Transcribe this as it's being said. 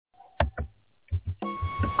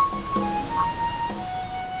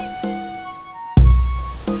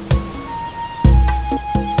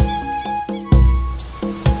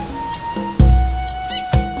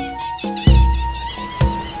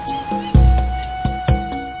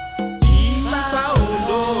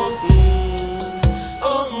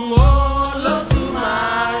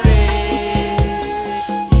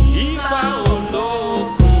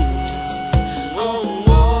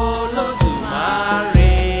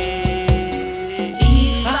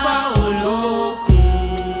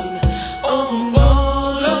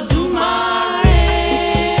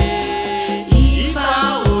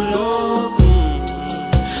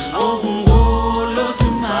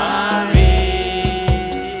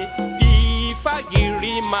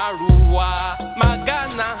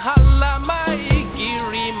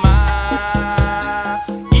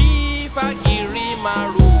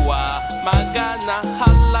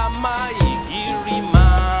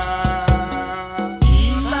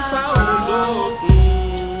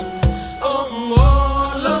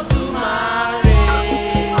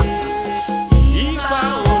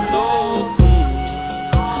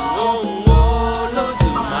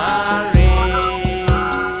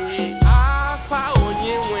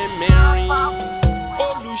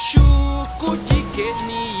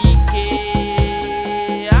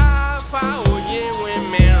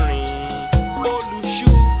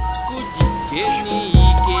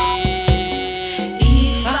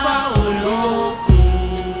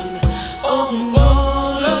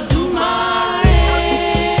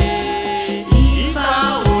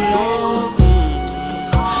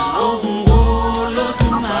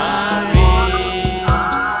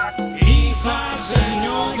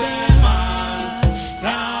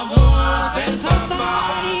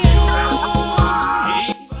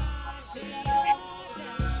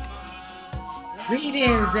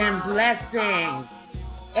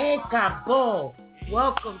Hey, Cabo.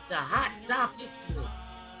 Welcome to Hot Topics with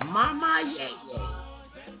Mama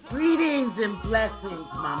Yeye. Greetings and blessings,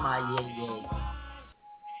 Mama Yeye.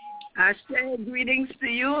 Ashe, greetings to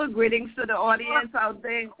you. Greetings to the audience out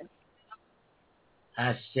there.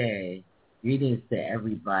 Ashe. Greetings to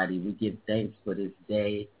everybody. We give thanks for this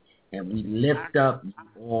day, and we lift up you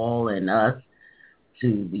all and us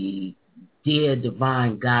to the dear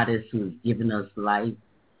divine goddess who has given us life,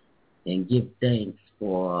 and give thanks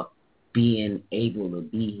for being able to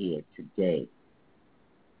be here today.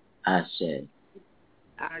 Ashe.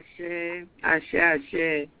 Ashe, ashe,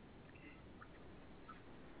 ashe.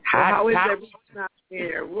 Well, how is everyone out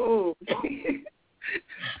there? Whoa.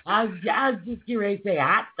 I was just getting ready to say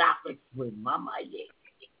Hot Topics with Mama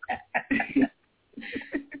Yeye.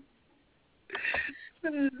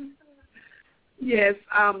 Yes,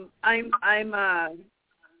 I'm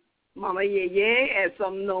Mama Yeye, as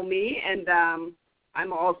some know me, and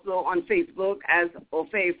I'm also on Facebook as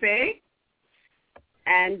Ofefe.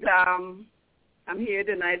 And I'm here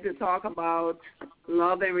tonight to talk about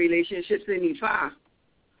love and relationships in Ifa.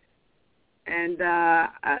 And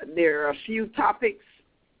there are a few topics,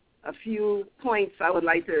 a few points I would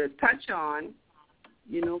like to touch on,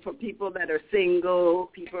 you know, for people that are single,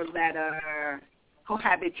 people that are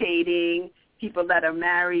cohabitating, people that are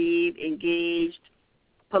married, engaged,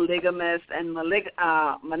 polygamous, and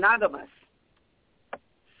monogamous.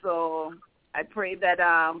 So I pray that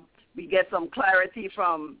we get some clarity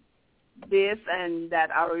from this and that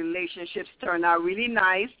our relationships turn out really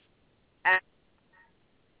nice, and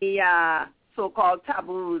the so-called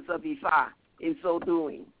taboos of Ifa in so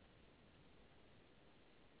doing.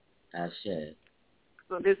 Ashe.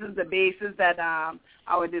 So this is the basis that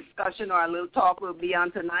our discussion or our little talk will be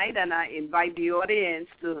on tonight, and I invite the audience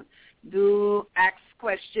to ask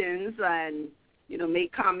questions and, you know,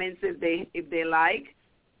 make comments if they like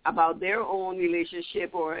about their own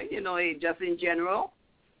relationship or, you know, just in general,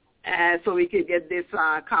 so we could get this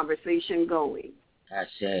conversation going.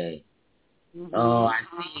 Ashe. Mm-hmm. Oh,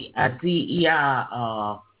 I see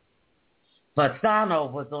Iya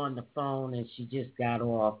Fasano was on the phone and she just got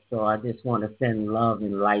off, so I just want to send love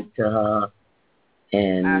and light to her.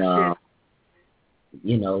 And,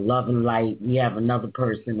 you know, love and light. We have another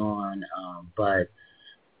person on, but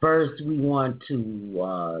first we want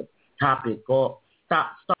to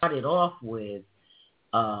start it off with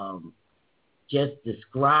just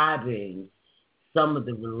describing some of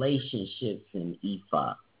the relationships in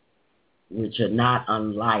Ifa, which are not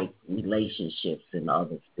unlike relationships in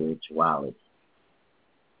other spiritualities.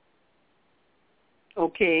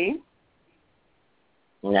 Okay.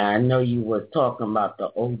 Now, I know you were talking about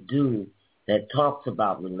the Odu that talks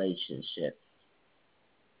about relationships,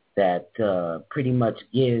 that pretty much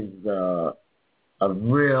gives a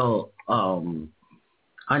real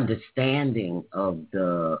understanding of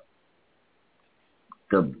the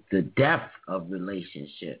depth of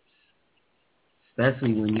relationships,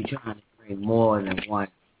 especially when you're trying to bring more than one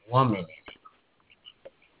woman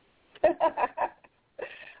in it.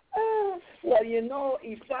 Well, you know,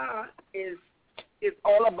 Ifa is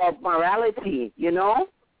all about morality, you know,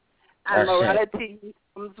 and morality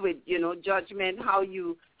comes with, you know, judgment, how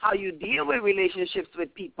you deal with relationships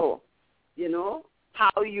with people, you know,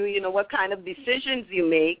 how you know, what kind of decisions you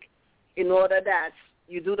make in order that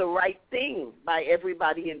you do the right thing by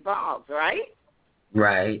everybody involved, right?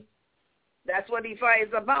 Right. That's what Ifa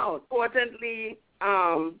is about. Importantly,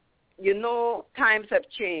 you know, times have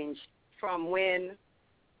changed from when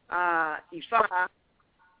Ifa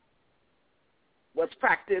was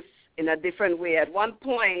practiced in a different way. At one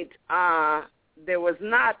point, there was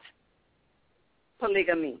not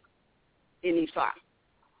polygamy in Ifa.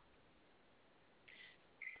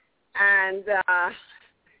 And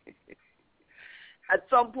at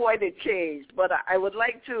some point it changed. But I would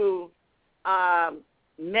like to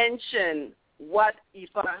mention what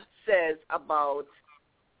Ifa says about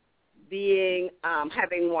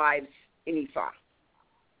having wives in Ifa.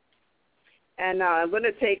 And I'm going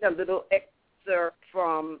to take a little excerpt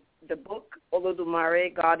from the book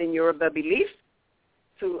Olodumare, God in Yoruba Belief,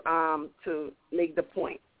 to make the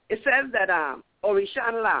point. It says that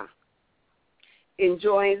Orisa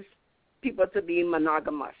enjoins people to be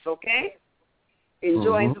monogamous, okay?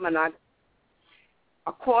 Enjoins monogamy.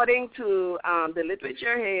 According to the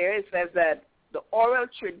literature here, it says that the oral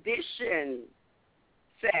tradition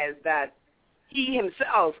says that he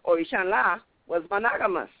himself, Orisa, was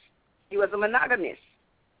monogamous. He was a monogamist.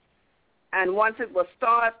 And once it was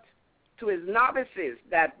taught to his novices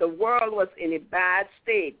that the world was in a bad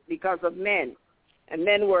state because of men, and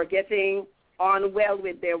men were getting on well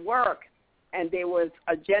with their work, and there was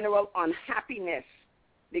a general unhappiness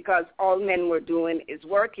because all men were doing is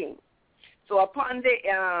working. So upon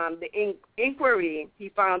the inquiry, he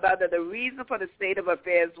found out that the reason for the state of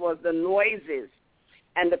affairs was the noises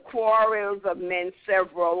and the quarrels of men's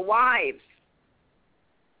several wives.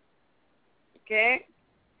 Okay?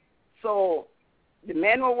 So the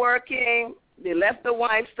men were working, they left the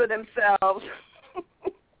wives to themselves,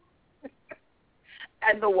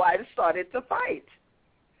 and the wives started to fight.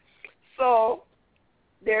 So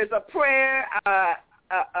there's a prayer,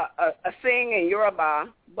 a saying in Yoruba,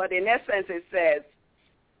 but in essence it says,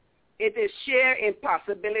 it is sheer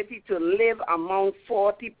impossibility to live among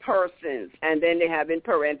 40 persons, and then they have in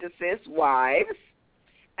parentheses, wives,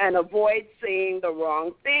 and avoid saying the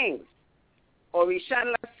wrong things.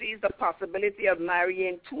 Orishanla sees the possibility of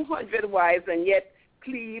marrying 200 wives and yet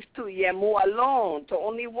cleave to Yemu alone, to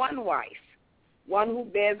only one wife, one who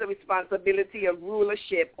bears the responsibility of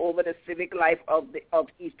rulership over the civic life of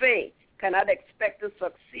Ife, cannot expect to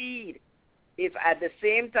succeed if at the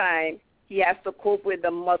same time he has to cope with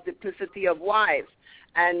the multiplicity of wives.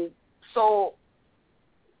 And so,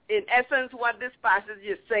 in essence, what this passage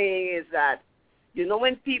is saying is that, you know,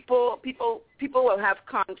 when people will have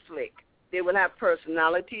conflict, they will have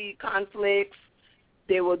personality conflicts,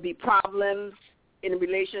 there will be problems in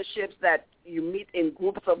relationships that you meet in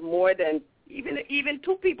groups of more than, even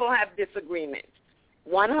two people have disagreements.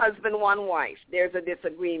 One husband, one wife, there's a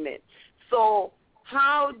disagreement. So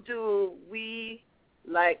how do we,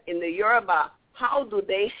 like in the Yoruba, how do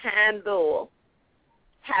they handle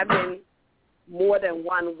having more than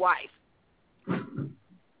one wife?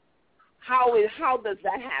 How does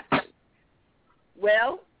that happen?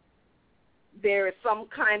 Well, there is some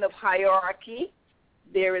kind of hierarchy.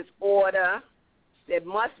 There is order. There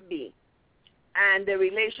must be. And the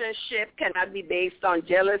relationship cannot be based on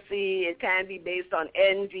jealousy. It can be based on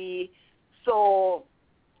envy. So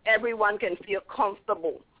everyone can feel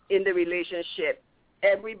comfortable in the relationship.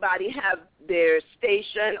 Everybody have their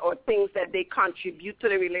station or things that they contribute to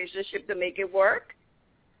the relationship to make it work.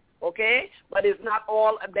 Okay? But it's not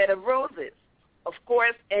all a bed of roses. Of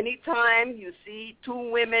course, anytime you see two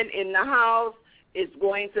women in the house, it's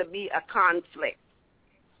going to be a conflict.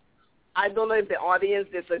 I don't know if the audience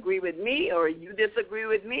disagree with me or you disagree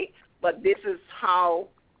with me, but this is how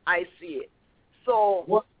I see it.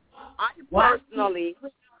 So I personally...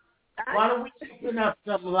 Why don't we open up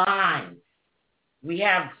some lines? We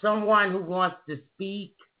have someone who wants to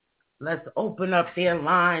speak. Let's open up their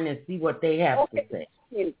line and see what they have to say.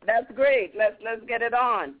 That's great. Let's get it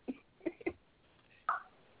on.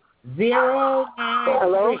 093.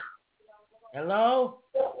 Hello? Hello?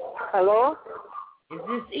 Hello? Is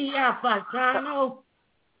this Iya Fasano?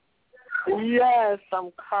 Yes,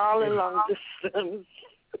 I'm calling long distance.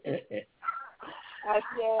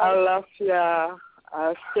 I love you.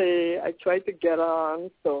 I try to get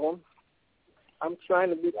on, so I'm trying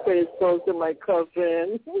to be faithful to my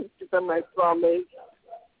cousin, to my promise.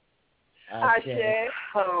 Okay.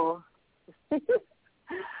 Oh.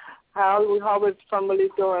 How is family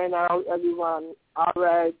doing? How everyone? All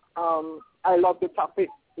right. I love the topic.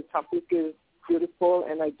 The topic is beautiful,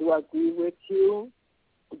 and I do agree with you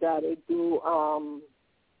that you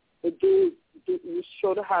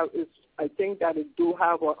should have. I think that it do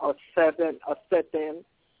have a setting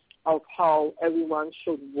of how everyone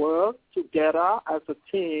should work together as a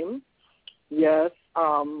team. Yes.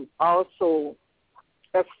 Also,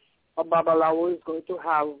 if a Babalawo is going to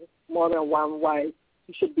have more than one wife,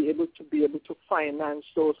 you should be able to finance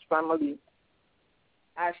those families.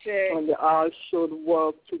 And they all should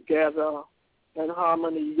work together in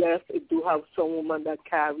harmony. Yes, it do have some women that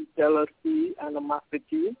carry jealousy,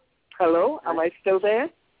 animosity. Hello, am I still there?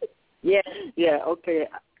 Yes. Yeah, okay.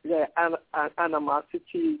 Yeah,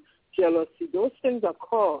 animosity, jealousy, those things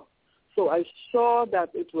occur. So I'm sure that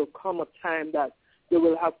it will come a time that they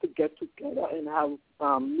will have to get together and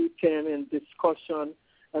have meeting and discussion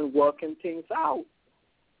and working things out.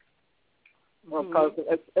 Because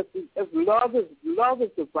if love is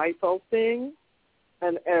the vital thing,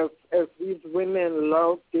 and if these women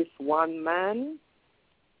love this one man,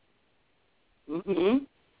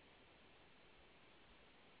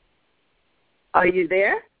 Are you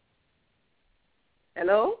there?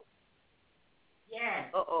 Hello? Yes.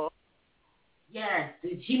 Uh-oh. Yes,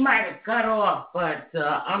 she might have cut off, but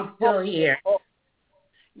I'm still here.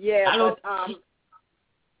 Yeah,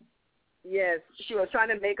 yes, she was trying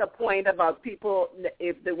to make a point about people,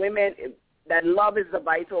 if the women, that love is a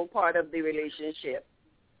vital part of the relationship.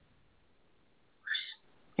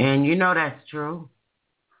 And you know that's true.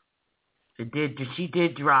 She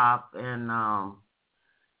did drop, and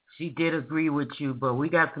she did agree with you, but we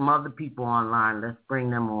got some other people online. Let's bring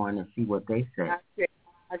them on and see what they say.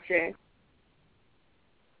 Okay.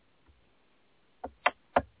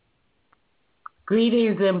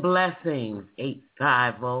 Greetings and blessings,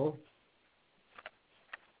 850.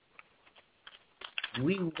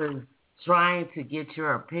 We were trying to get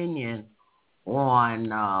your opinion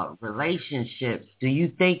on relationships. Do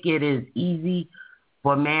you think it is easy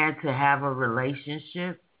for a man to have a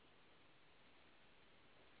relationship?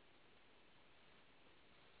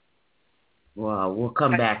 Well, we'll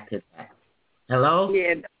come back to that. Hello?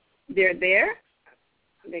 Yeah, they're there.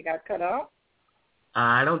 They got cut off.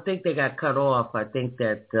 I don't think they got cut off. I think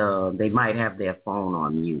that they might have their phone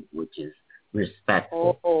on mute, which is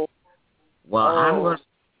respectful. Oh. Well,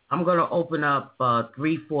 I'm going to open up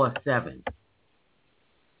 347.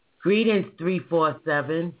 Greetings,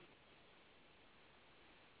 347.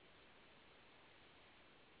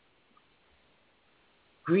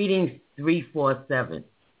 Greetings, 347.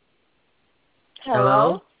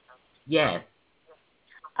 Hello? Yes.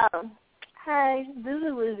 Hi, this is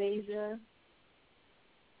Lizasia.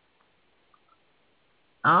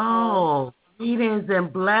 Oh, greetings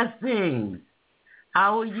and blessings.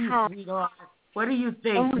 How are you, Hi. sweetheart? What do you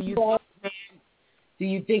think? Do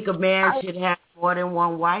you think a man should have more than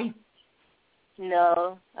one wife?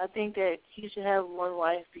 No, I think that he should have one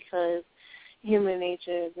wife because human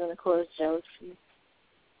nature is going to cause jealousy.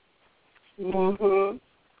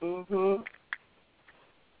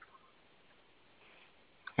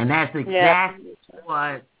 And that's exactly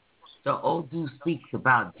what the Odu speaks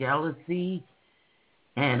about, jealousy.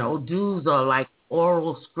 And Odus are like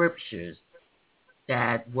oral scriptures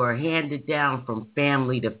that were handed down from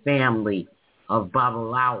family to family of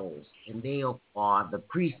Babalawos. And they are the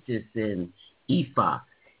priestess in Ifa.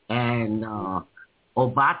 And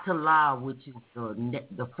Obatala, which is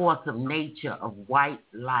the force of nature of white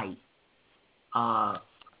light,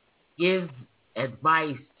 gives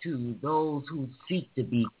advice to those who seek to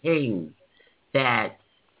be kings that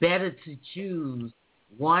better to choose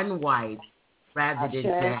one wife rather than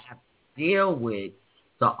to have to deal with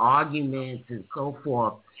the arguments and so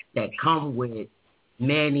forth that come with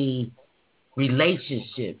many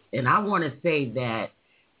relationships. And I want to say that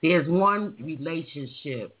there's one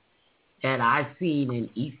relationship that I've seen in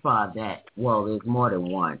Ifa that, well, there's more than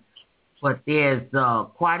one, but there's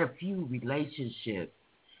quite a few relationships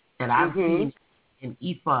that I've seen in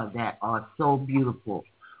Ifa that are so beautiful.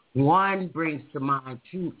 One brings to mind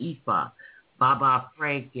true Ifa, Baba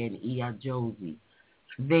Frank and Iya Josie.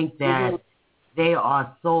 I think that they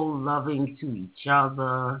are so loving to each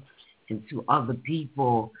other and to other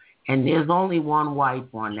people, and there's only one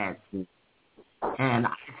wife on that scene. And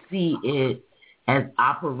I see it as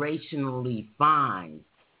operationally fine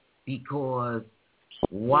because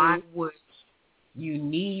why would you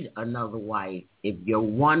need another wife if your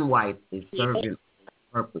one wife is serving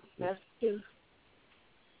purposes? That's true.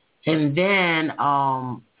 And then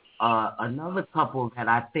another couple that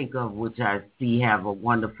I think of, which I see have a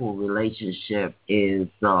wonderful relationship, is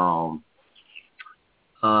Apete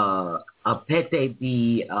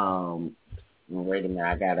B. Wait a minute,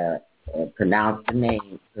 I gotta pronounce the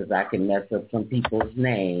name because I can mess up some people's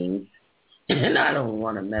names, and I don't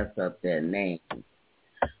want to mess up their names.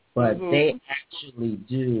 But they actually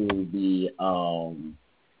do the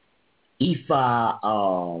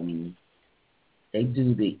Ifa. They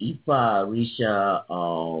do the Ifa Orisha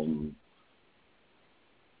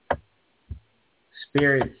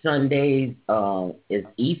Spirit Sundays. It's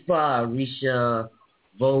Ifa Orisha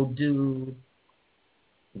Vodou,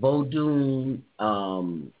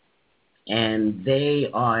 and they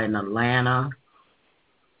are in Atlanta,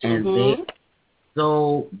 and they're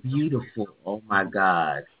so beautiful. Oh my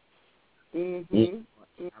God! I'm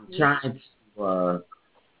trying to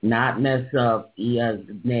not mess up Iya's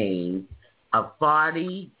name.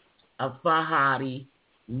 Afahari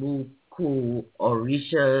Muku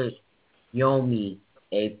Orisha Yomi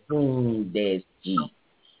Efundeji.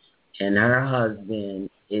 And her husband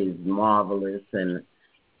is marvelous, and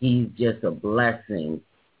he's just a blessing.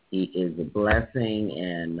 He is a blessing,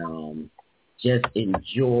 and just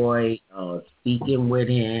enjoy speaking with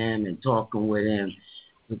him and talking with him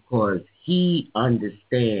because he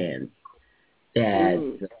understands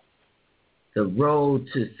that the road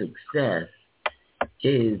to success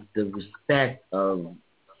is the respect of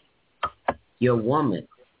your woman,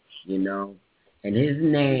 you know. And his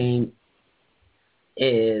name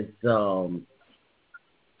is, God,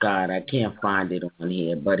 I can't find it on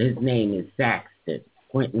here, but his name is Saxton,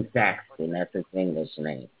 Quentin Saxton, that's his English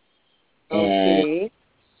name. And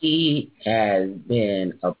he has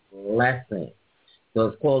been a blessing. So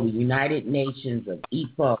it's called the United Nations of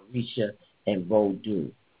Ifa, Orisha, and Vodou.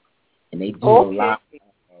 And they do a lot of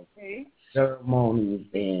ceremonies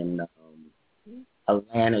in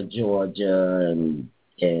Atlanta, Georgia,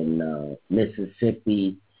 and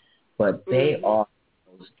Mississippi, but they are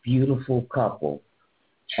the most beautiful couple.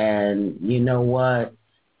 And you know what?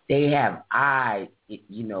 They have eyes,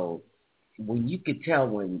 you know, when you could tell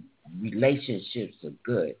when relationships are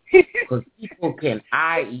good, because people can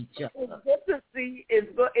eye each other. It's good to see.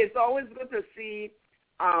 It's always good to see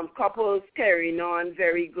couples carrying on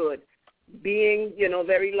very good, being, you know,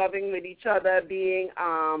 very loving with each other, being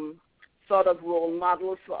sort of role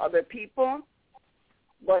models for other people.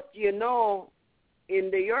 But, you know, in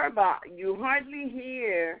the Yoruba, you hardly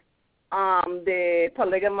hear the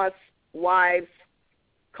polygamous wives'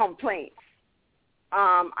 complaints.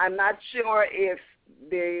 I'm not sure if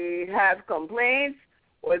they have complaints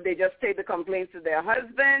or they just take the complaints to their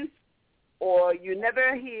husbands, or you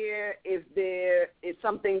never hear if there is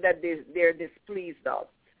something that they're displeased of.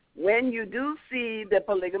 When you do see the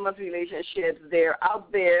polygamous relationships, they're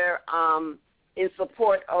out there in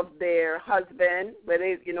support of their husband, whether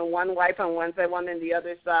it's, you know, one wife on one side, one on the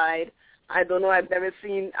other side. I don't know. I've never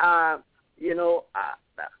seen,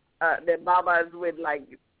 the babas with like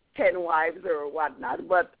 10 wives or whatnot,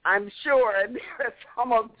 but I'm sure there are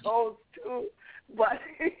some of those too. But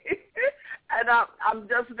and I'm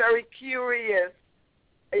just very curious,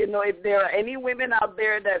 you know, if there are any women out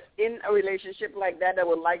there that's in a relationship like that that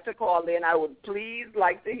would like to call in, I would please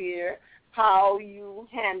like to hear how you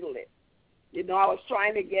handle it. You know, I was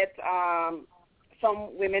trying to get some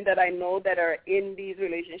women that I know that are in these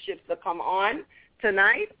relationships to come on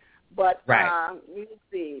tonight, but we'll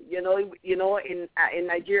see. You know, in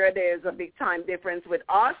Nigeria there's a big time difference with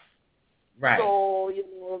us. Right. So, you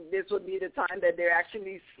know, this would be the time that they're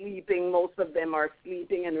actually sleeping. Most of them are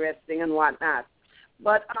sleeping and resting and whatnot.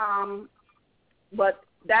 But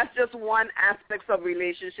that's just one aspect of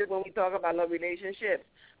relationship when we talk about love relationships.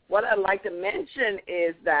 What I'd like to mention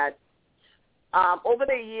is that over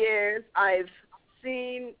the years I've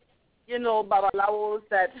seen, you know, Babalawos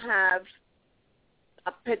that have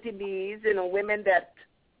petty bees, you know, women that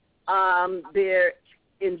they're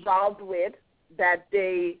involved with, that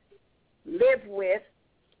they live with,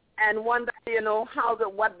 and wonder, you know,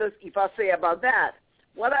 what does Ifa say about that?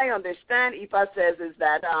 What I understand Ifa says is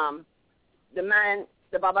that the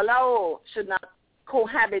Babalawo should not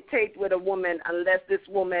cohabitate with a woman unless this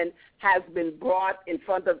woman has been brought in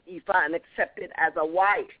front of Ifa and accepted as a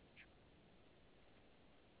wife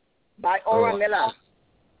by Oromila.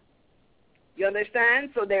 You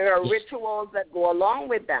understand? So there are rituals that go along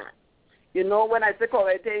with that. You know, when I say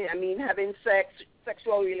cohabitate, I mean having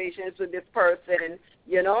sexual relations with this person,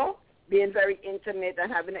 you know, being very intimate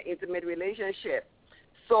and having an intimate relationship.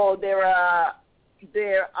 So there are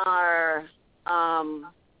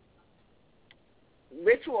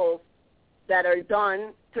rituals that are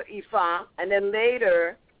done to Ifa, and then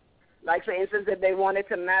later, like for instance, if they wanted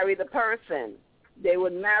to marry the person, they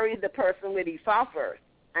would marry the person with Ifa first,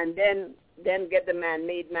 and then get the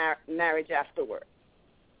man-made marriage afterwards.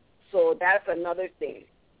 So that's another thing.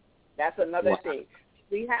 Thing.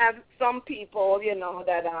 We have some people, you know,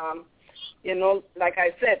 that, you know, like I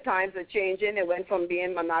said, times are changing. It went from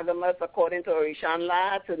being monogamous according to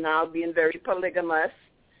Orishanla to now being very polygamous.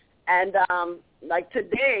 And like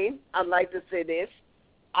today, I'd like to say this.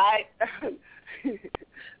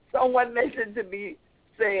 Someone mentioned to me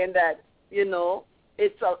saying that, you know,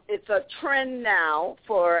 it's a trend now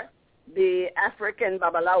for the African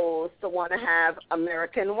Babalawos to want to have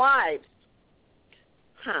American wives.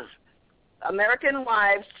 American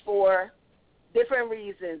wives for different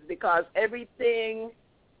reasons, because everything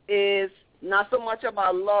is not so much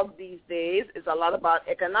about love these days. It's a lot about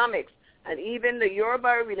economics. And even the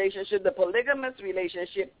Yoruba relationship, the polygamous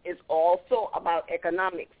relationship, is also about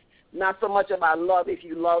economics, not so much about love. If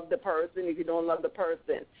you love the person, if you don't love the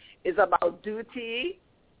person. It's about duty,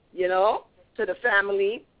 you know, to the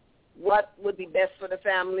family, what would be best for the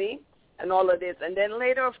family, and all of this. And then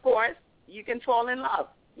later, of course, you can fall in love.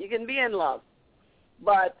 You can be in love.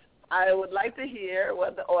 But I would like to hear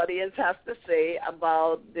what the audience has to say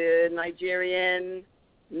about the Nigerian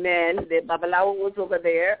men, the Babalawos over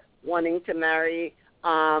there, wanting to marry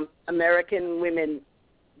American women,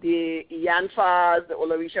 the Iyanifawos, the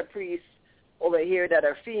Olorisha priests over here that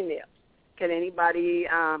are female. Can anybody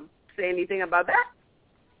say anything about that?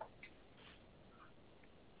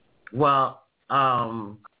 Well,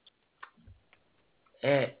 I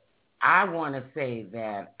want to say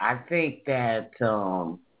that I think that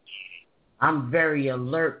I'm very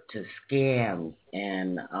alert to scams,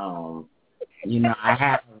 and you know, I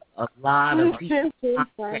have a lot of people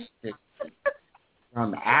contacted me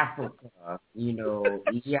from Africa, you know,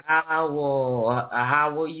 Yawo,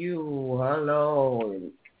 how are you? Hello,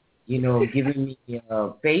 and, you know, giving me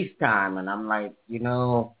FaceTime, and I'm like, you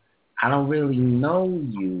know, I don't really know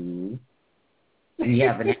you. We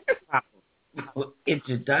haven't had a proper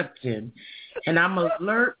introduction, and I'm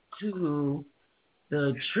alert to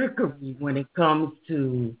the trickery when it comes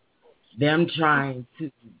to them trying to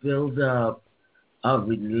build up a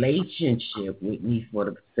relationship with me for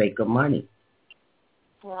the sake of money.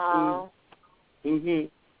 Wow.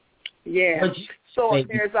 Mhm. Yeah. So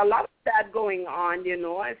there's a lot of that going on, you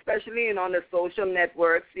know, especially on the social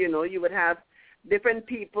networks. You know, you would have different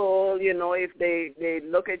people, you know, if they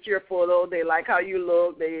look at your photo, they like how you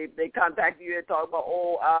look, they contact you and talk about,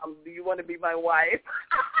 do you want to be my wife?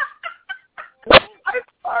 I'm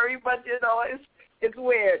sorry, but, you know, it's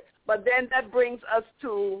weird. But then that brings us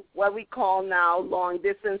to what we call now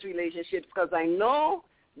long-distance relationships, because I know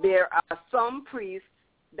there are some priests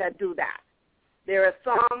that do that. There are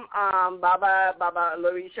some Baba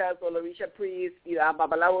Lorishas or Lorisha priests,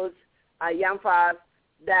 Babalawos, Iyanifawos,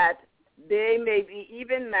 that they may be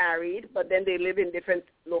even married, but then they live in different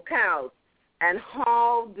locales. And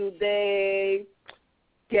how do they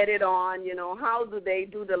get it on, you know? How do they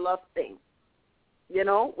do the love thing, you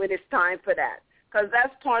know, when it's time for that? Because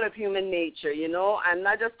that's part of human nature, you know. I'm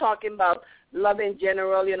not just talking about love in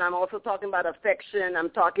general, you know. I'm also talking about affection. I'm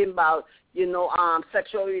talking about, you know,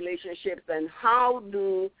 sexual relationships, and how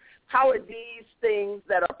are these things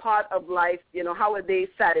that are part of life, you know, how are they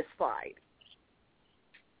satisfied?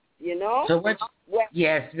 You know? So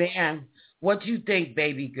yes, ma'am. What you think,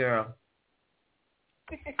 baby girl?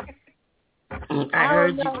 I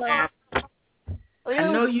heard you, ma'am.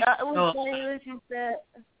 I know you know. What you said,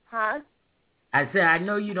 huh? I said, I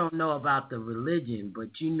know you don't know about the religion, but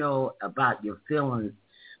you know about your feelings.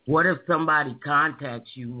 What if somebody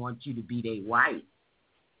contacts you and wants you to be their wife?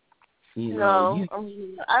 You know,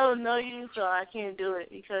 I don't know you, so I can't do it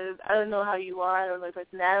because I don't know how you are. I don't know your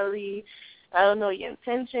personality. I don't know your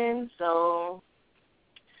intentions. So,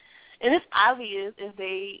 and it's obvious if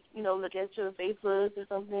they, you know, look at your Facebook or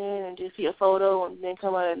something and just see a photo and then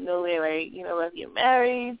come out of nowhere, like, you know, if you're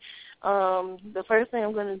married. The first thing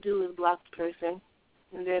I'm going to do is block the person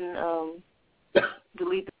and then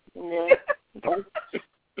delete them. Yeah.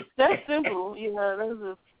 That's simple. You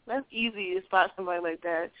know, that's easy to spot somebody like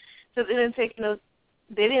that. Because they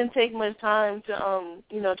didn't take much time to,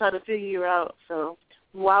 you know, try to figure you out. So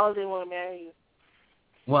why would they want to marry you?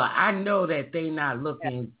 Well, I know that they're not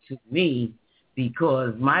looking to me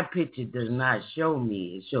because my picture does not show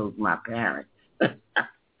me. It shows my parents.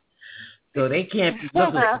 So they can't be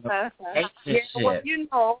looking for a relationship. Yeah, well, you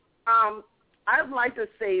know, I'd like to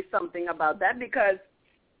say something about that because,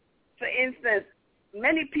 for instance,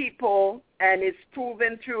 many people, and it's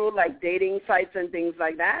proven through like dating sites and things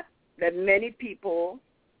like that, that many people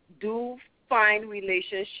do find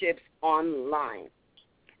relationships online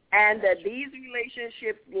and that these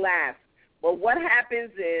relationships last. But what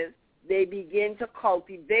happens is they begin to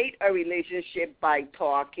cultivate a relationship by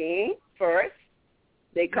talking first.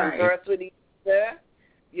 They converse with each other.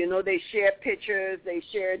 You know, they share pictures. They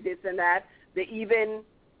share this and that. They even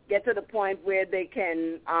get to the point where they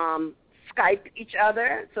can Skype each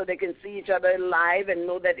other so they can see each other live and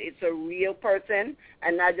know that it's a real person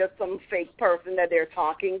and not just some fake person that they're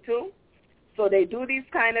talking to. So they do these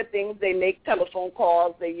kind of things. They make telephone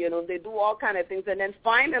calls. They do all kind of things. And then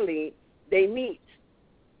finally they meet.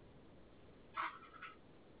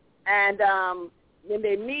 And when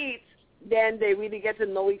they meet, then they really get to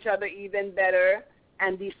know each other even better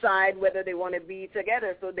and decide whether they want to be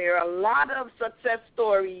together. So there are a lot of success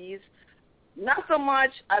stories. Not so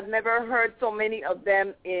much, I've never heard so many of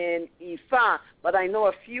them in Ifa, but I know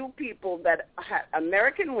a few people that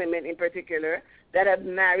American women in particular, that have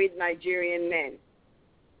married Nigerian men.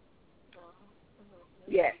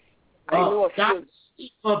 Yes, I know a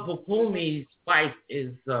few. Lukumi's wife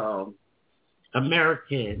is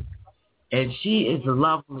American, and she is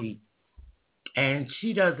lovely. And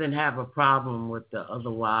she doesn't have a problem with the other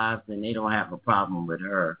wives, and they don't have a problem with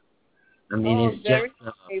her. I mean,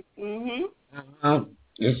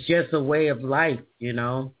 it's just a way of life, you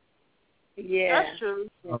know. Yeah, that's true.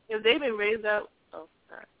 If they've been raised up,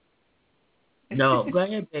 sorry. No, go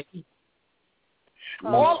ahead, baby.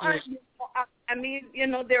 I mean, you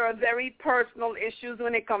know, there are very personal issues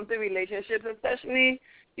when it comes to relationships, especially,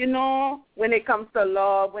 you know, when it comes to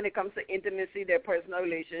love, when it comes to intimacy, their personal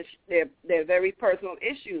relationships, they're very personal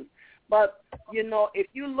issues. But, you know, if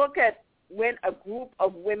you look at when a group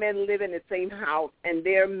of women live in the same house and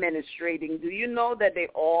they're menstruating, do you know that they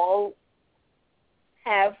all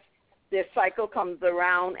have their cycle comes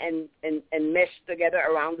around and mesh together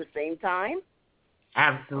around the same time?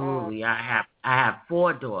 Absolutely. I have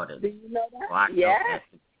 4 daughters. Do you know that? So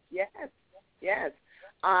Yes.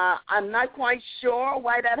 I'm not quite sure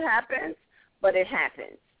why that happens, but it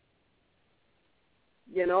happens.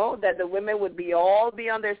 You know, that the women would all be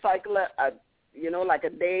on their cycle, like a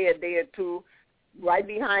day or two, right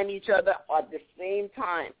behind each other at the same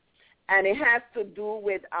time. And it has to do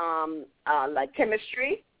with, like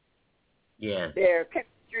chemistry. Yes. Their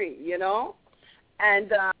chemistry, you know.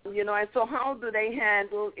 And, and so how do they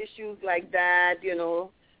handle issues like that, these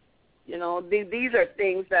are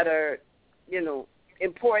things that are,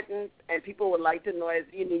 important, and people would like to know as,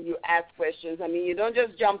 you ask questions. I mean, you don't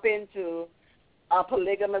just jump into a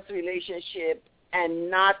polygamous relationship and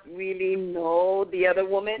not really know the other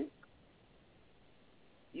woman.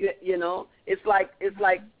 It's like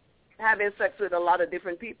having sex with a lot of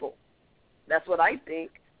different people. That's what I think.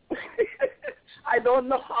 I don't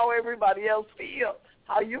know how everybody else feels.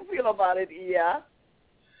 How you feel about it, Iya?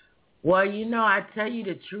 Well, I tell you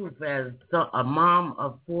the truth, as a mom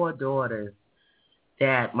of 4 daughters,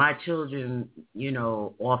 that my children,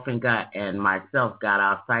 often and myself got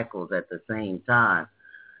our cycles at the same time.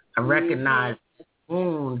 I recognize the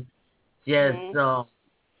moon just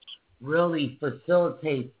really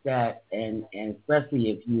facilitates that, and especially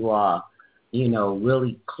if you are,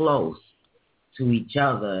 really close to each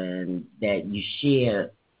other and that you share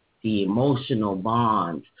the emotional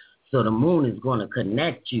bonds. So the moon is going to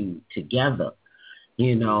connect you together,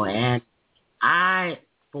 and I,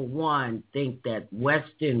 for one, think that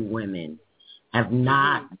Western women have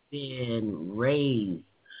not been raised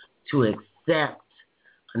to accept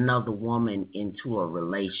another woman into a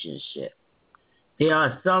relationship. There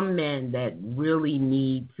are some men that really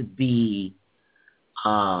need to be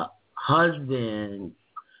husband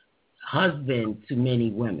to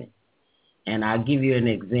many women. And I'll give you an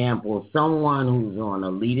example. Someone who's on a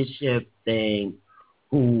leadership thing,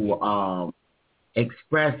 who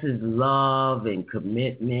expresses love and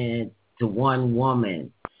commitment to one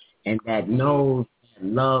woman, and that knows that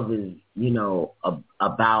love is,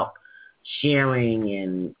 about sharing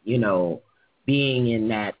and, being in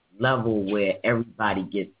that level where everybody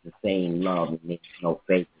gets the same love and there's no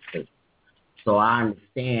favoritism. So I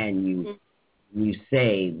understand you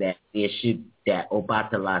say that that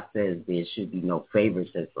Obatala says there should be no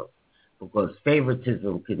favoritism, because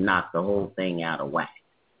favoritism could knock the whole thing out of whack.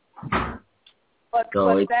 But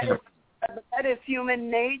that is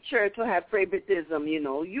human nature to have favoritism,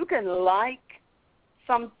 You can like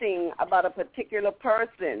something about a particular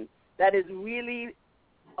person that is really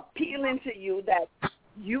appealing to you, that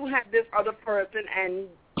you have this other person and,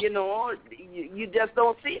 you just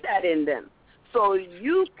don't see that in them. So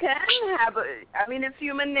you can have it's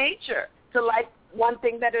human nature to like one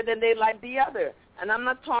thing better than they like the other. And I'm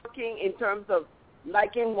not talking in terms of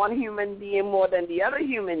liking one human being more than the other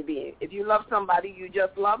human being. If you love somebody, you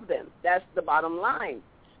just love them. That's the bottom line.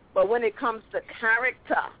 But when it comes to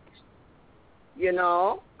character,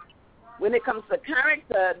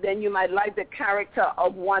 then you might like the character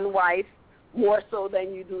of one wife more so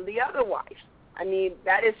than you do the other wife. I mean,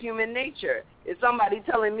 that is human nature. If somebody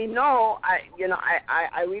telling me no,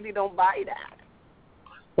 I really don't buy that.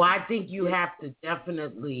 Well, I think you have to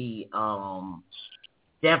definitely not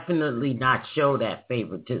show that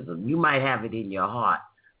favoritism. You might have it in your heart,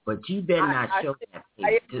 but you better not show that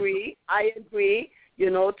favoritism. I agree,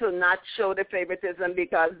 to not show the favoritism,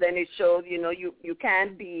 because then it shows, you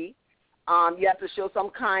can't be, you have to show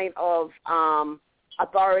some kind of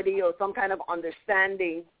authority or some kind of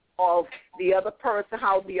understanding of the other person,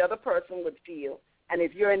 how the other person would feel. And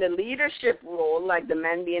if you're in a leadership role, like the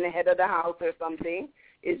man being the head of the house or something,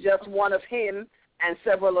 it's just one of him and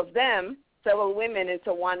several of them, several women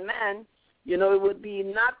into one man, it would be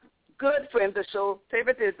not good for him to show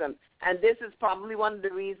favoritism. And this is probably one of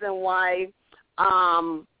the reasons why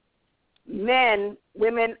women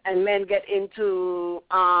and men get into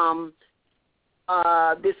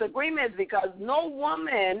disagreements, because no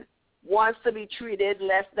woman wants to be treated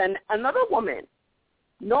less than another woman.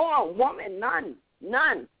 No woman, none.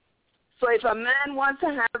 So if a man wants to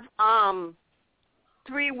have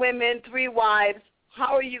 3 women, 3 wives,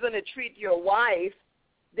 how are you going to treat your wife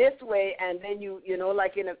this way? And then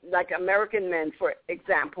like American men, for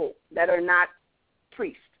example, that are not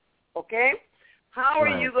priests, okay? How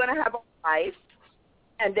are you going to have a wife,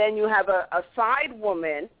 and then you have a side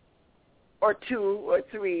woman or 2 or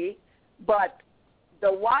 3, but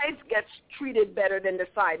the wife gets treated better than the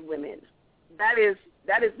side women? That is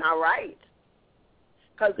not right.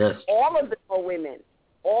 Because all of them are women.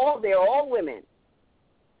 They're all women.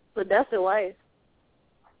 But that's the wife.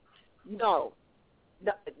 No.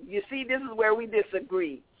 You see, this is where we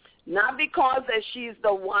disagree. Not because that she's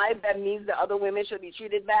the wife that means the other women should be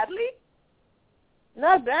treated badly.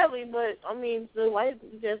 Not badly, but, I mean, the wife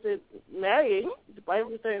just is married, the wife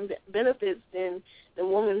with certain benefits than the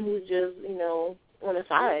woman who's just, you know, on the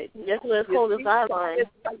side. That's what it's called, the sideline.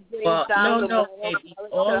 Well, no, baby.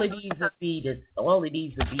 All of these will be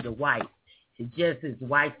the wife. It just is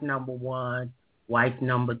wife number 1, wife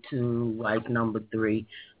number 2, wife number 3.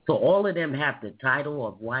 So all of them have the title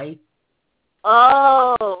of wife.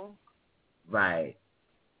 Oh. Right.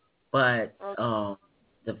 But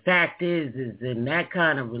the fact is in that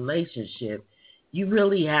kind of relationship, you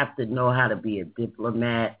really have to know how to be a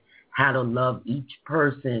diplomat, how to love each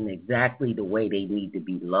person exactly the way they need to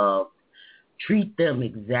be loved, treat them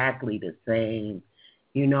exactly the same.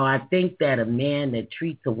 You know, I think that a man that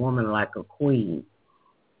treats a woman like a queen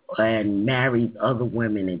and marries other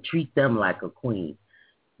women and treats them like a queen,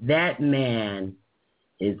 that man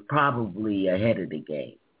is probably ahead of the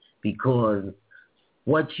game, because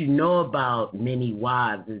what you know about many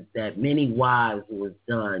wives is that many wives was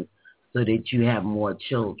done so that you have more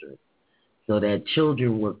children, so that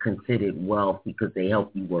children were considered wealth because they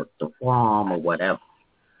help you work the farm or whatever.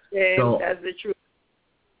 Yeah, so, that's the truth.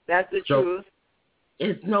 That's the truth.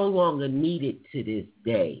 It's no longer needed to this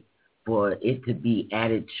day for it to be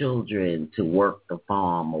added children to work the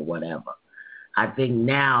farm or whatever. I think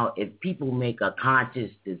now if people make a conscious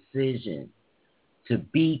decision to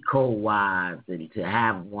be co-wives and to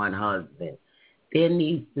have one husband, there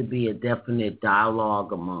needs to be a definite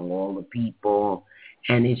dialogue among all the people,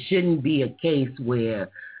 and it shouldn't be a case where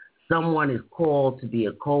someone is called to be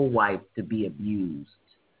a co-wife to be abused.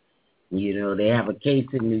 You know, they have a case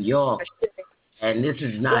in New York, and this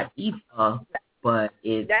is not Ifa, but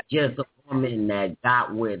it's just a woman that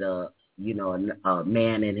got with a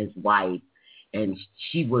man and his wife, and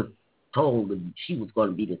she was told that she was going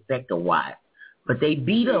to be the second wife. But they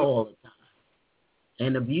beat her all the time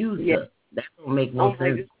and abused her. That don't make no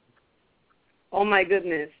sense. Oh, my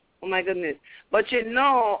goodness. Oh, my goodness. But,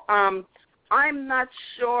 I'm not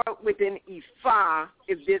sure within Ifa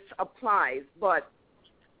if this applies, but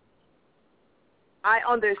I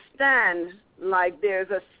understand, like, there's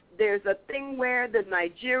a thing where the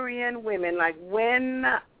Nigerian women, like, when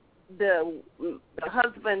the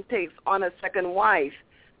husband takes on a second wife,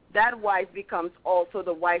 that wife becomes also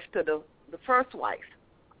the wife to the first wife.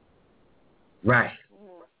 Right.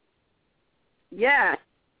 Yeah,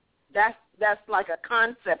 that's like a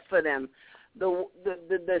concept for them. The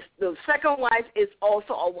second wife is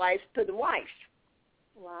also a wife to the wife.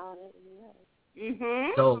 Wow.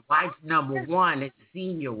 So wife number 1 is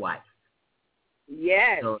senior wife.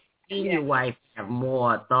 Yes. So senior wife have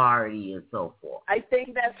more authority and so forth. I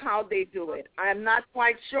think that's how they do it. I'm not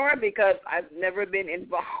quite sure because I've never been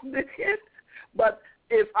involved in it. But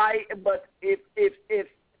if I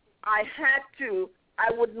had to,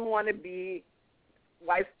 I wouldn't want to be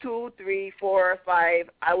wife 2, 3, 4, 5.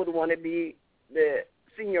 I would want to be the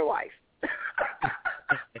senior wife.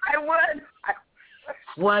 I would.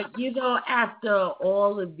 Well, after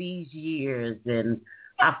all of these years, and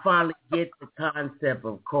I finally get the concept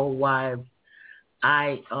of co-wives,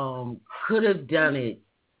 I could have done it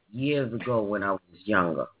years ago when I was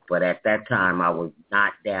younger, but at that time I was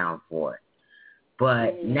not down for it.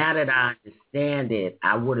 But now that I understand it,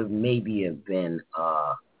 I would have maybe have been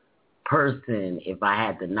a person, if I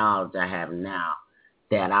had the knowledge I have now,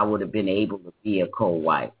 that I would have been able to be a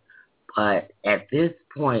co-wife. But at this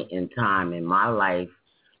point in time in my life,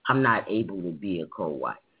 I'm not able to be a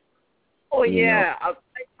co-wife. Oh, yeah.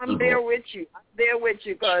 I'm there with you. I'm there with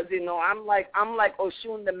you because, I'm like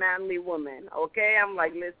Oshun, the manly woman, okay? I'm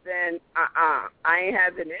like, listen, I ain't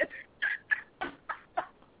having it.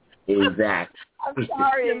 Exactly. I'm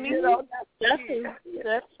sorry.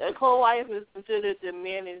 That's a co-wife is considered the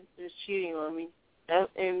man is cheating on me.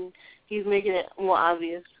 And he's making it more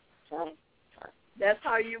obvious. Sorry. That's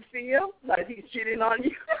how you feel? Like he's cheating on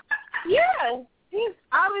you? Yeah. He's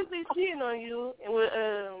obviously cheating on you. And with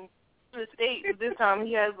the state, this time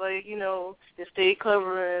he has, the state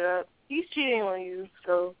covering it up. He's cheating on you.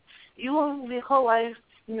 So you want to be a co-wife,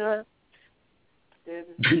 Yeah. It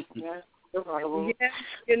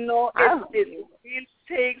really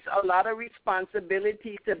takes a lot of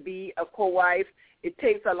responsibility to be a co-wife. It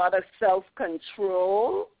takes a lot of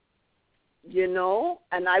self-control,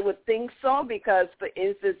 and I would think so because, for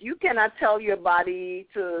instance, you cannot tell your body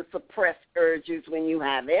to suppress urges when you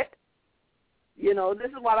have it. This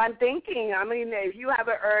is what I'm thinking. I mean, if you have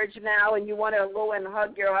an urge now and you want to go and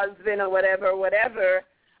hug your husband or whatever,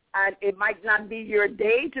 and it might not be your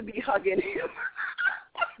day to be hugging him.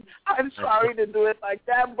 I'm sorry to do it like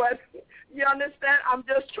that, but you understand? I'm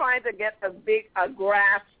just trying to get a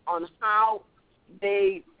grasp on how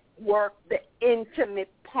they work the intimate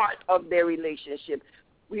part of their relationship.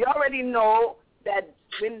 We already know that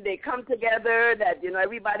when they come together, that, you know,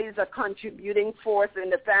 everybody's a contributing force in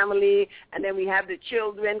the family, and then we have the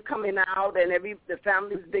children coming out, and the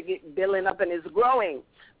family's building up and is growing.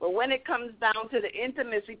 But when it comes down to the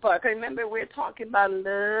intimacy part, remember we're talking about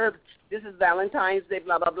love. This is Valentine's Day,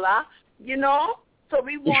 blah, blah, blah. You know? So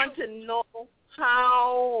we want to know,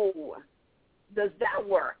 how does that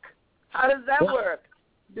work? How does that work?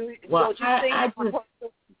 Don't you think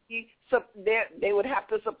they would have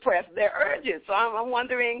to suppress their urges? So I'm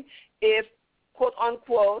wondering if, quote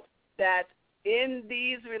unquote, that in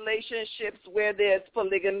these relationships where there's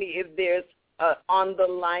polygamy, if there's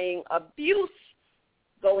underlying abuse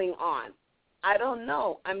going on. I don't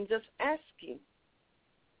know. I'm just asking.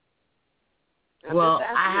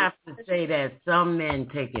 I have to say that some men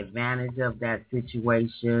take advantage of that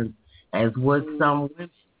situation, as would some women.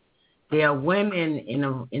 There are women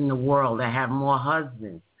in the world that have more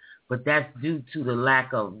husbands, but that's due to the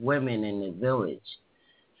lack of women in the village.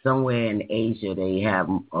 Somewhere in Asia, they have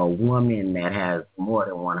a woman that has more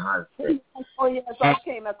than one husband. Oh, yes, I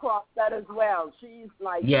came across that as well. She's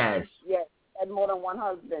like, yes, had more than one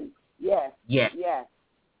husband. Yes. Yes. Yes.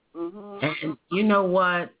 Mm-hmm. And you know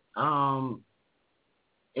what?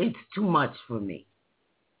 It's too much for me.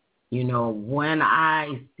 You know, when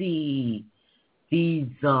I see these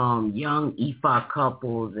young Ifa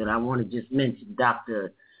couples, and I want to just mention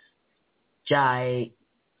Dr. Yayi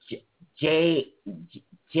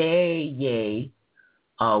Nkizi,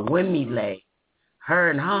 her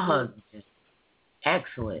and her husband,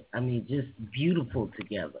 excellent. I mean, just beautiful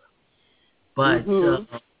together. But,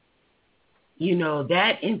 you know,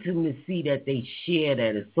 that intimacy that they share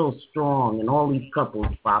that is so strong, and all these couples,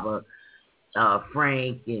 Baba,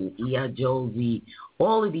 Frank and Iya Josie,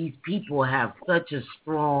 all of these people have such a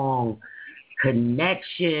strong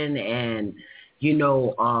connection, and, you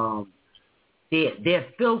know, their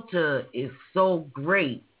filter is so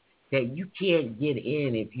great that you can't get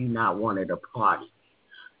in if you're not one of the parties.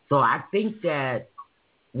 So I think that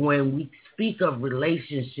when we speak of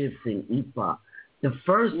relationships in Ifa, the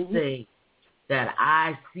first thing that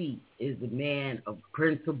I see is a man of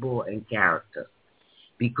principle and character.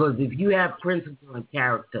 Because if you have principle and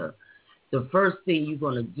character, the first thing you're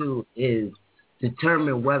going to do is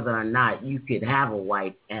determine whether or not you could have a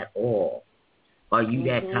wife at all. Are you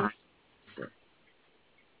that kind of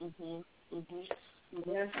person?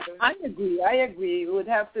 Yes, I agree. It would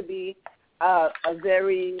have to be a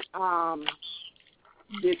very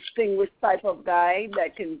distinguished type of guy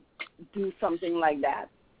that can do something like that.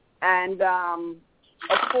 And,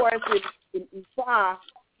 of course, in Ifa,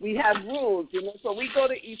 we have rules, you know. So we go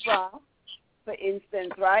to Ifa, for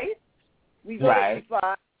instance, right? We go to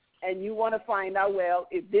Ifa, and you want to find out, well,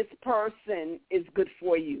 if this person is good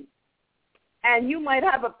for you. And you might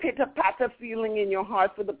have a pitter-patter feeling in your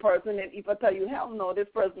heart for the person, and Ifa tell you, hell no, this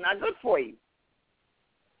person's not good for you.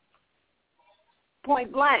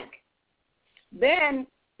 Point blank. Then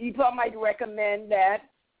Ifa might recommend that,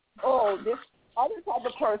 this other type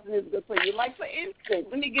of person is good for you. Like, for instance,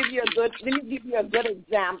 let me give you a good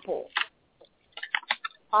example.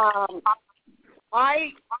 In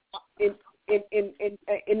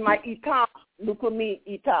my Ita, Lukumi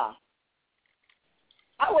Ifa,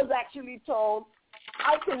 I was actually told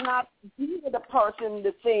I cannot be with a person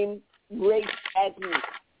the same race as me,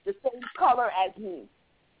 the same color as me,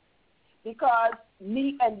 because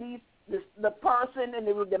me and the person and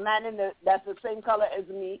the man that's the same color as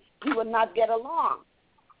me, we would not get along.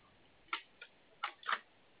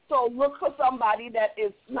 So look for somebody that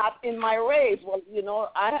is not in my race. Well, you know,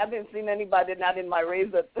 I haven't seen anybody not in my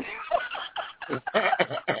race. That's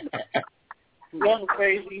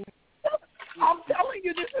crazy. I'm telling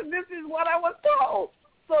you, this is what I was told.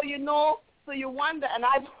 So, you know, so you wonder, and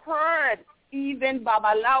I've heard even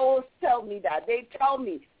Babalawos tell me that. They tell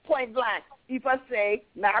me, point blank, if I say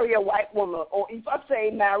marry a white woman, or if I say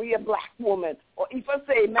marry a black woman, or if I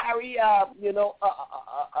say marry a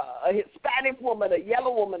Hispanic woman, a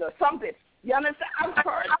yellow woman, or something. You understand? I've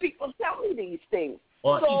heard people tell me these things.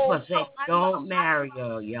 Or if I say don't marry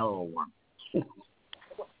a yellow one.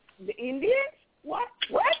 The Indians? What?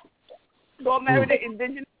 Don't marry the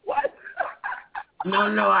indigenous? What?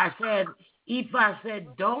 No, I said, Ifa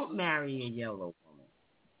said don't marry a yellow woman.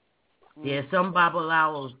 There's some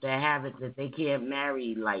Babalawos that have it that they can't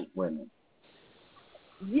marry light women.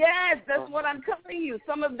 Yes, that's what I'm telling you.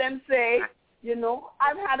 Some of them say, you know,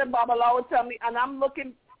 I've had a Babalawo tell me, and I'm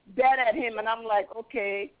looking dead at him, and I'm like,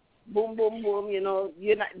 okay, boom, boom, boom. You know,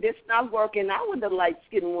 this not working out with the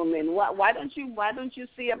light-skinned woman. Why don't you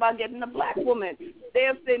see about getting a black woman?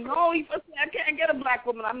 They'll say, no, I can't get a black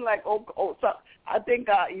woman. I'm like, so I think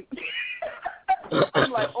I'm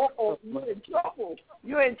like,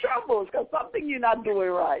 you're in trouble because something you're not doing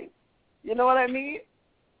right. You know what I mean?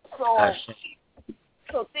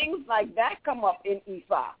 So things like that come up in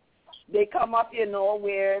Ifa. They come up,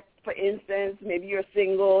 where, for instance, maybe you're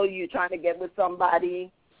single, you're trying to get with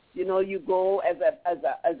somebody. You go as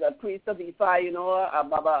a priest of Ifa, a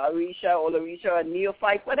Baba Orisha, Olorisha, a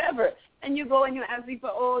neophyte, whatever, and you go and you ask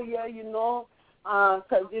Ifa,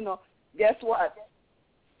 because guess what?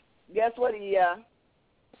 Iya?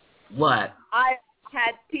 What? I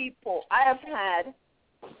have had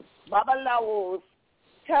Babalawos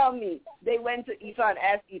tell me they went to Ifa and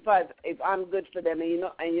asked Ifa if I'm good for them,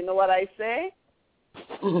 and you know what I say?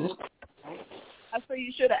 I said,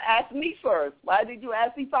 you should have asked me first. Why did you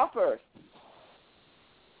ask Ifa first?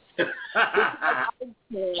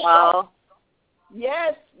 Wow.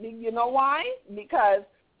 Yes, you know why? Because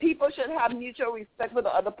people should have mutual respect for the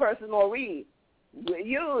other person or read.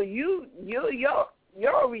 Your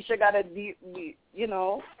Orisha got to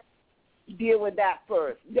deal with that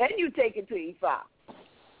first. Then you take it to Ifa.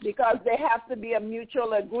 Because there has to be a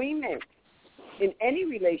mutual agreement in any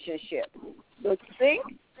relationship. Don't you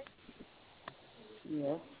think?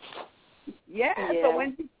 Yeah. So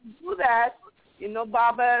when people do that,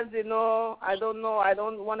 Babas, I don't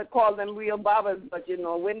want to call them real Babas, but,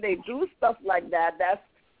 when they do stuff like that, that's,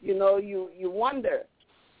 you wonder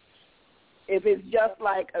if it's just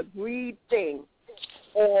like a greed thing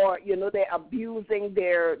or, they're abusing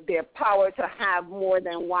their power to have more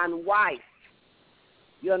than one wife.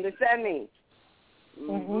 You understand me?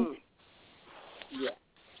 Mm-hmm. Yeah.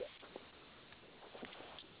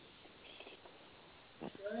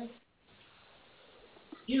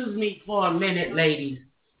 Excuse me for a minute, ladies.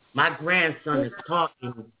 My grandson is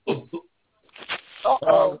talking.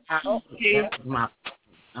 Uh-oh. I'm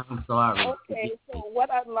sorry. Okay, so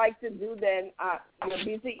what I'd like to do then, you're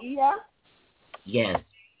busy, Iya? Yes.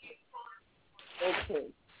 Okay.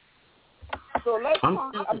 So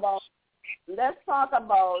let's talk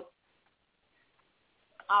about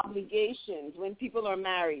obligations when people are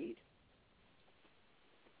married.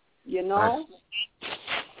 When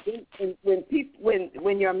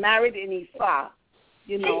you're married in Ifa,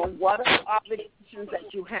 what are the obligations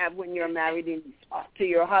that you have when you're married in Ifa? To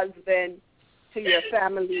your husband, to your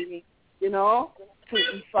family, to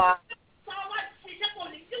Ifa.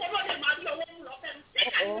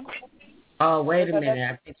 Oh, wait a minute.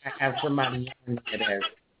 I think I have somebody in there.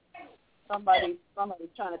 Somebody's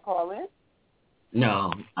trying to call in?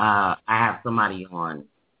 No, I have somebody on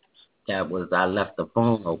that I left the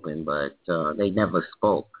phone open, but they never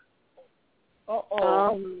spoke.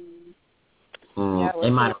 They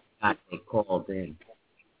might have got they called in.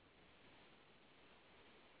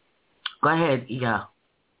 Go ahead, Iya.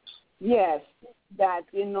 Yes, that,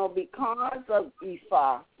 because of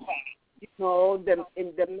Ifa,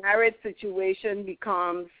 the marriage situation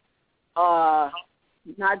becomes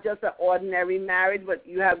not just an ordinary marriage, but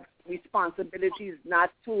you have responsibilities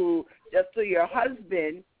not just to your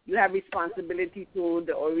husband. You have responsibility to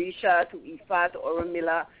the Orisha, to Ifa, to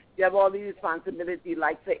Oromila. You have all these responsibilities.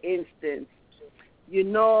 Like, for instance,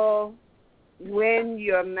 when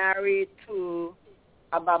you're married to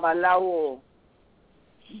a Babalawo,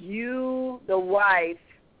 you, the wife,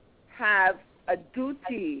 have a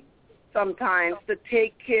duty sometimes to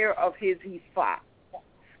take care of his Ifa.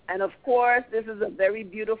 And, of course, this is a very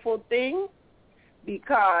beautiful thing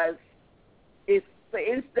because if, for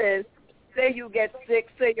instance, say you get sick,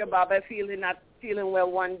 say your Baba not feeling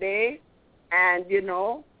well one day, and,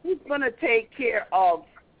 who's going to take care of,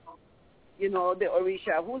 the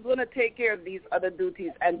Orisha? Who's going to take care of these other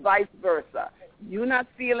duties, and vice versa? You're not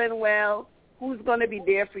feeling well, who's going to be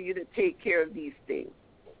there for you to take care of these things?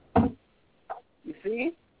 You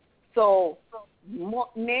see? So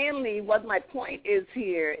mainly what my point is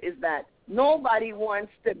here is that nobody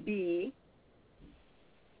wants to be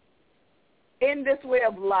in this way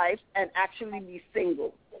of life and actually be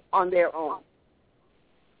single on their own.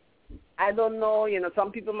 I don't know,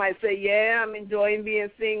 some people might say, yeah, I'm enjoying being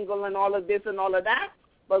single and all of this and all of that.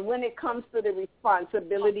 But when it comes to the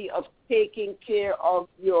responsibility of taking care of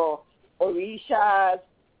your Orishas,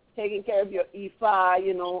 taking care of your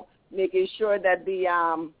Ifa, making sure that the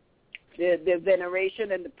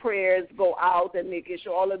veneration and the prayers go out and making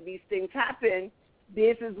sure all of these things happen,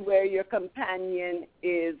 this is where your companion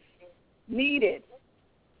is needed.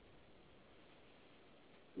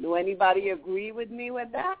 Do anybody agree with me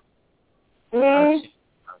with that?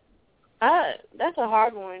 That's a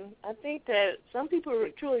hard one. I think that some people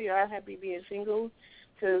truly are happy being single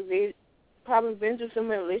because they've probably been through some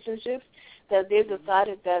relationships that they've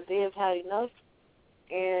decided that they have had enough,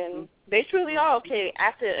 and they truly are okay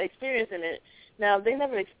after experiencing it. Now, if they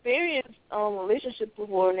never experienced a relationship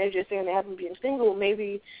before and they're just saying they haven't been single,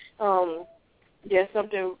 maybe there's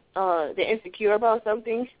something, they're insecure about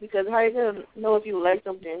something, because how are you going to know if you like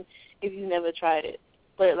something if you never tried it?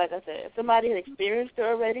 But like I said, if somebody has experienced it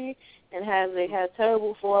already and they had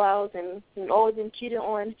terrible fallouts and always been cheated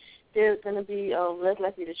on, they're going to be less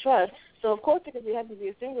likely to trust. So, of course, they have to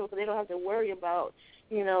be single because they don't have to worry about,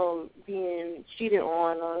 being cheated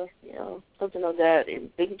on or, something like that. And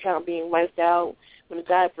they can count being wiped out when the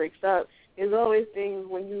guy breaks up. There's always things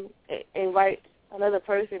when you invite another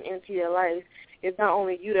person into your life. It's not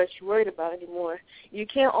only you that you're worried about anymore. You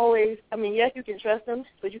can't always, yes, you can trust them,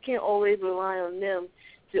 but you can't always rely on them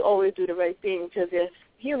to always do the right thing because they're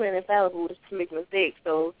human and fallible to make mistakes.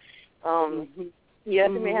 So, yes,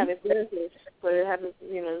 it may have its benefits, but it has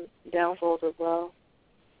its, downfalls as well.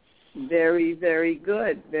 Very, very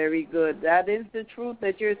good. Very good. That is the truth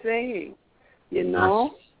that you're saying.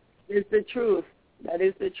 It's the truth. That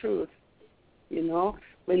is the truth.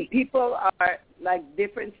 When people are like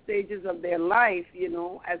different stages of their life,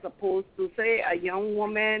 as opposed to, say, a young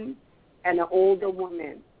woman and an older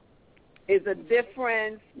woman, is a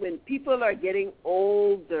difference when people are getting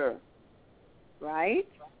older, right?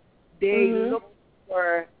 They look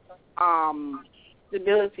for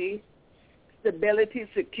stability,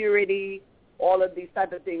 security, all of these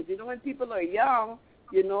type of things. When people are young,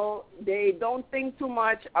 they don't think too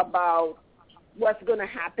much about what's going to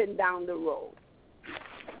happen down the road.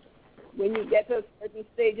 When you get to a certain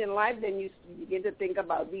stage in life, then you begin to think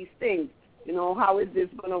about these things. How is this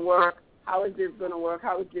going to work? How is this going to work?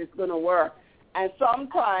 How is this going to work? And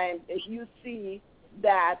sometimes if you see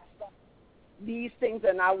that these things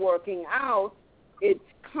are not working out, it's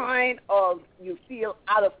kind of, you feel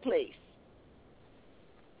out of place.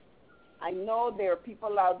 I know there are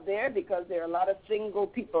people out there because there are a lot of single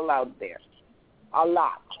people out there, a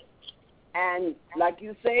lot. And like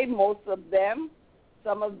you say,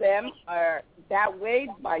 some of them are that way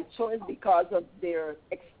by choice because of their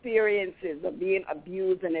experiences of being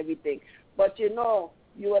abused and everything. But, you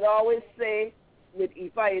would always say with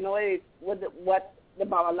Ifa, what the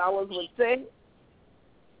Babalawos would say?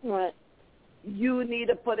 What? You need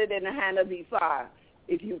to put it in the hand of Ifa.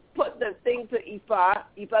 If you put the thing to Ifa,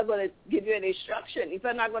 Ifa going to give you an instruction.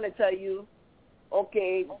 Ifa not going to tell you,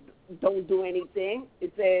 okay, don't do anything.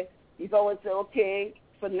 Ifa would say, okay,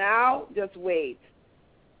 for now, just wait.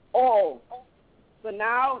 Oh, for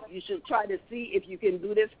now, you should try to see if you can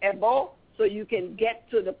do this ebo so you can get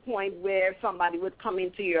to the point where somebody would come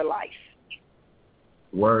into your life.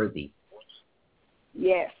 Worthy.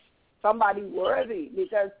 Yes, somebody worthy,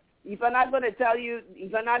 because if I'm not going to tell you,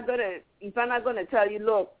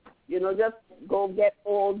 look, just go get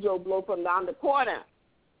old Joe Blow from down the corner.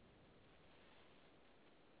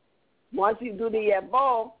 Once you do the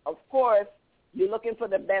ebo, of course, you're looking for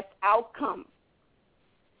the best outcome.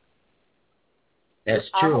 That's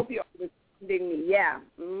true. I hope you're understanding me. Yeah.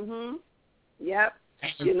 Yep.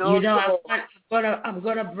 I'm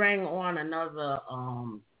gonna bring on another.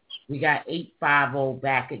 We got 850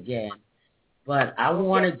 back again, but I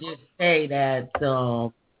want to just say that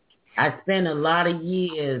I spent a lot of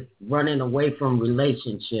years running away from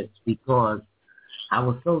relationships because I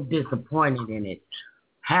was so disappointed in it.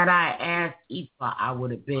 Had I asked Ifa, I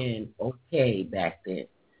would have been okay back then.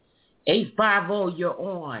 850, you're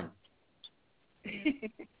on.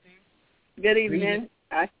 Good evening.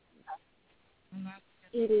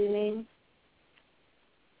 Good evening.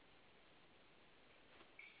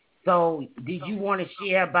 So, did you want to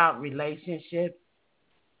share about relationships?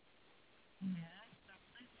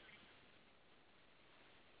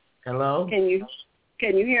 Hello? Can you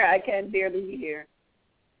hear? I can barely hear.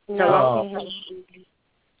 Hello? Hello?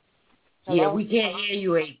 Yeah, we can't hear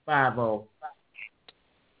you, 850.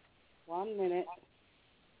 1 minute.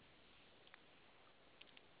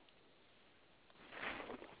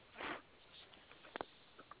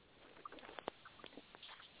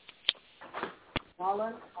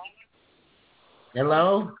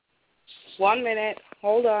 Hello? 1 minute.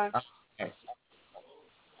 Hold on. Okay.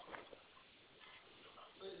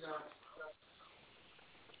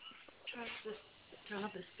 Turn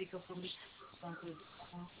up the speaker for me.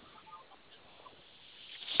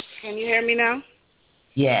 Can you hear me now?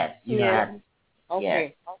 Yes. Yeah.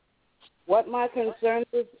 Okay. Yes. What my concern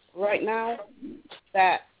is right now,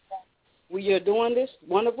 that we are doing this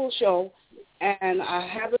wonderful show, and I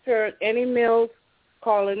haven't heard any males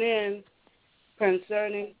calling in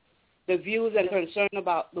concerning the views and concern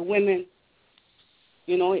about the women,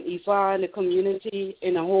 in Ifa and the community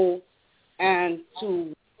in a whole, and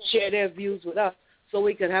to share their views with us so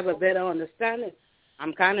we can have a better understanding.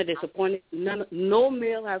 I'm kind of disappointed. No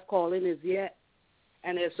male has called in as yet,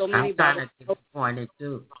 and there's so many I'm kind of disappointed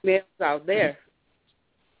too. Males out there.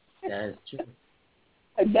 That's true.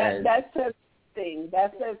 That says something.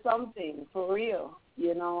 That says something for real.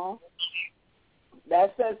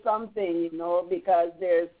 That says something. Because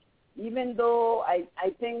there's, even though I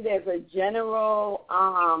think there's a general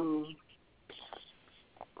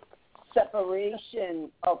separation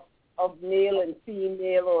of male and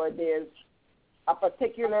female, or there's a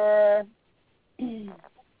particular,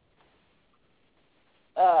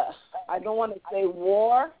 I don't want to say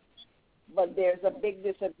war, but there's a big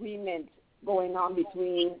disagreement going on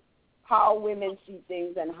between how women see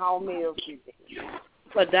things and how males see things.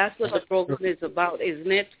 But that's what the program is about,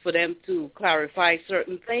 isn't it? For them to clarify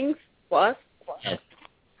certain things for us?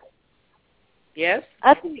 Yes?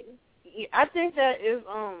 I think that is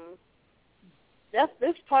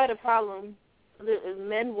that's part of the problem. If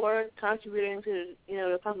men were contributing to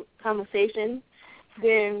the conversation,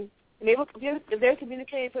 then if they're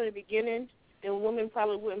communicating from the beginning, then women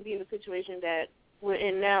probably wouldn't be in the situation that we're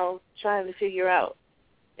in now, trying to figure out.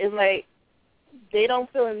 It's like they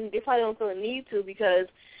probably don't feel a need to, because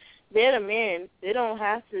they're the men. They don't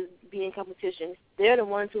have to be in competition. They're the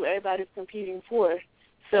ones who everybody's competing for.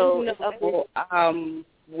 So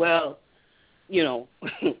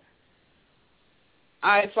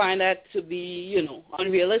I find that to be,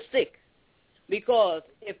 unrealistic, because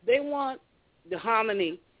if they want the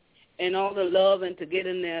harmony and all the love and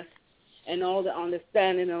togetherness and all the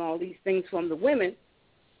understanding and all these things from the women,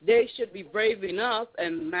 they should be brave enough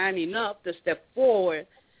and man enough to step forward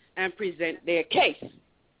and present their case.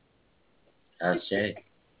 Okay.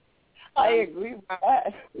 I agree with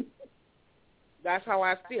that. That's how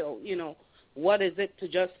I feel. What is it to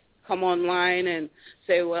just come online and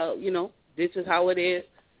say, well, this is how it is,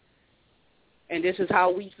 and this is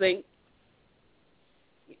how we think?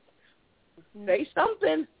 Say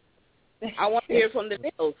something. I want to hear from the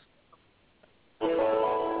males.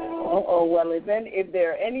 Well, if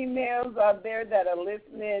there are any males out there that are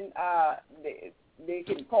listening, they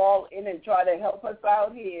can call in and try to help us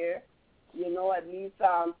out here, at least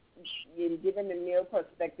in giving the male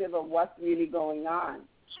perspective of what's really going on.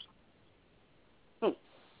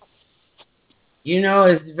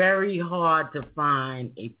 It's very hard to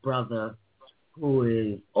find a brother who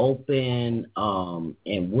is open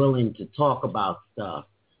and willing to talk about stuff.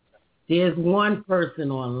 There's one person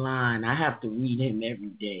online, I have to read him every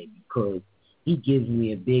day because he gives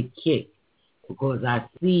me a big kick, because I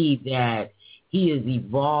see that he is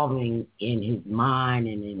evolving in his mind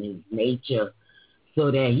and in his nature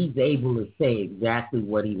so that he's able to say exactly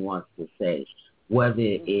what he wants to say, whether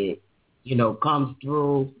it, comes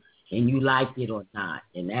through and you like it or not.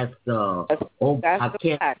 And that's Ken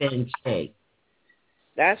Fenche.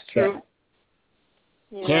 That's true.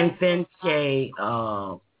 Ken Fenche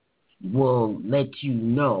will let you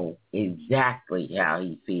know exactly how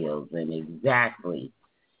he feels and exactly,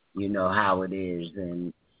 how it is.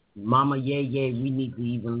 And Mama Yeye, we need to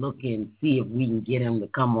even look and see if we can get him to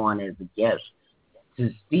come on as a guest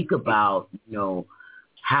to speak about,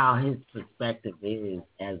 how his perspective is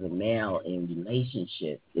as a male in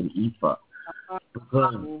relationships in Ifa.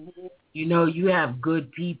 Because, you have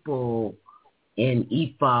good people in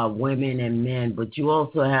Ifa, women and men, but you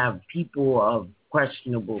also have people of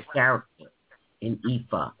questionable character in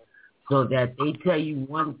Ifa, so that they tell you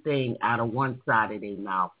one thing out of one side of their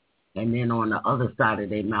mouth, and then on the other side of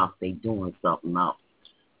their mouth they doing something else,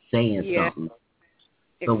 saying something.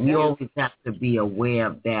 So we always have to be aware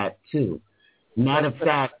of that too. Matter of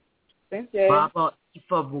fact, Baba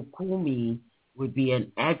Ifa Bukumi would be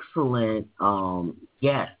an excellent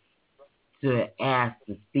guest to ask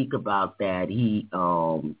to speak about that. He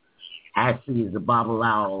actually is a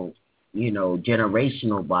Babalawo,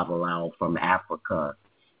 generational Babalawo from Africa,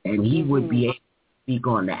 and he would be able to speak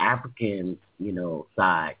on the African,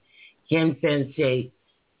 side. Ken Fenche,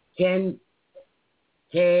 Ken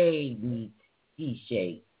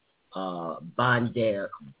Tishe,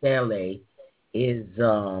 Bamidele is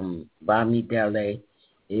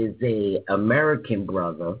a American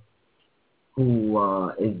brother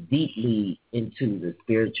who is deeply into the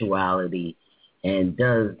spirituality and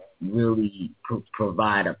does really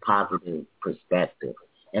provide a positive perspective.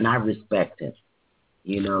 And I respect him.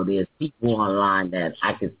 There's people online that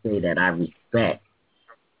I could say that I respect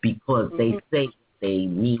because they say what they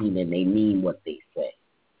mean and they mean what they say.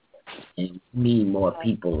 And we need more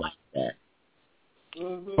people like that.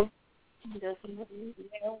 Definitely.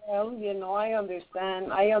 Yeah, well, I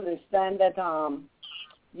understand. I understand that,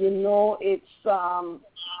 it's,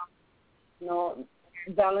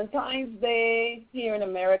 Valentine's Day here in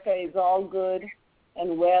America is all good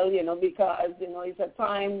and well, because, it's a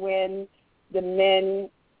time when the men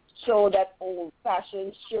show that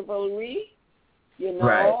old-fashioned chivalry,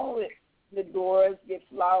 Right. the doors, get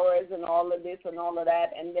flowers and all of this and all of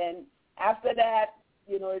that. And then after that,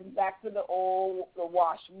 it's back to the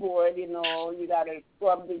washboard, you got to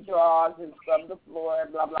scrub the drawers and scrub the floor,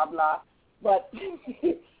 blah, blah, blah. But,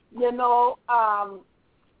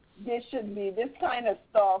 this kind of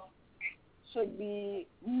stuff should be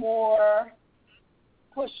more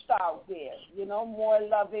pushed out there, more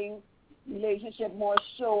loving relationship, more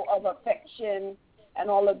show of affection and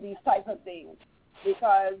all of these type of things.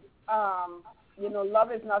 Because,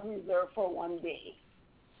 love is not reserved for one day.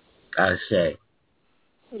 I say.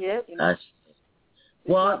 Yep.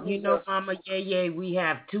 Well, Mama Yeye, we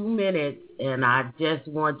have 2 minutes, and I just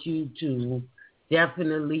want you to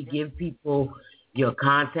definitely give people your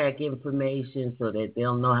contact information so that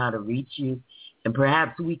they'll know how to reach you. And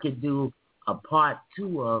perhaps we could do a part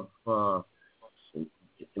 2 of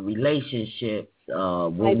relationships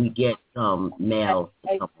when we get some males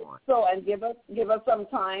to come on. So, and give us some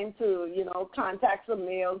time to, contact some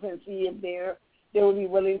males and see if they will be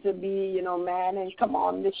willing to be, man, and come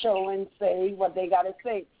on the show and say what they got to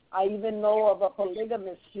say. I even know of a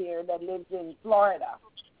polygamist here that lives in Florida.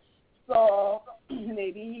 So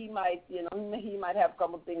maybe he might have a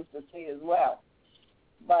couple things to say as well.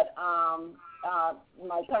 But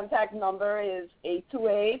my contact number is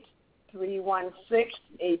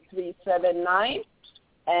 828-316-8379.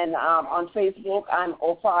 And on Facebook, I'm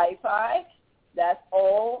O55. That's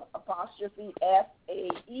O''FAE.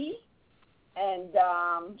 And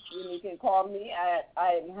you can call me.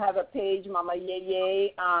 I have a page, Mama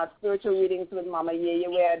Yeye, Spiritual Readings with Mama Yeye,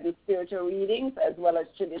 where I do spiritual readings as well as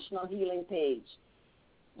traditional healing page,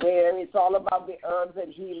 where it's all about the herbs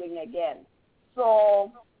and healing again.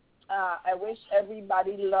 So I wish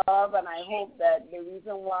everybody love, and I hope that the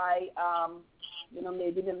reason why,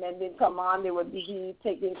 maybe the men didn't come on, they would be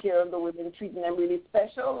taking care of the women, treating them really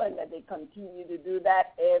special, and that they continue to do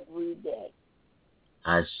that every day.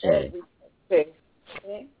 I say. Okay.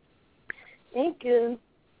 Thank you.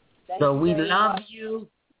 So we love you.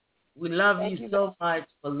 We love you so much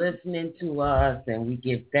for listening to us, and we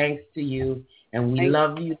give thanks to you. And we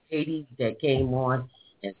love you ladies that came on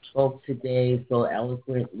and spoke today so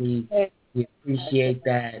eloquently. We appreciate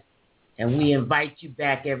that. And we invite you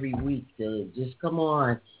back every week to just come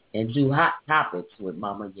on and do hot topics with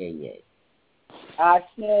Mama Yeye.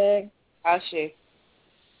 Ashe.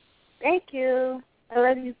 Thank you. I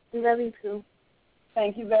love you. We love you too.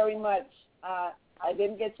 Thank you very much. I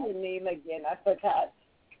didn't get your name again. I forgot.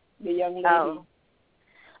 The young lady. Oh.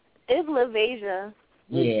 It's LaVasia.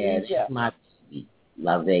 Yeah, that's my baby.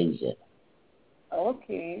 LaVasia.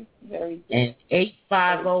 Okay. Very good. And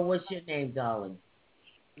 850, what's your name, darling?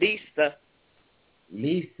 Lisa.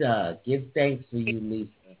 Lisa. Give thanks for you, Lisa.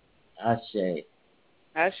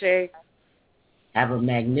 Ashe. Have a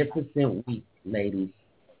magnificent week, ladies.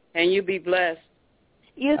 And you be blessed.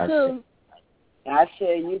 You too. Ashe,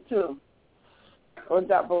 you too.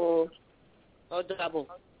 Odabo.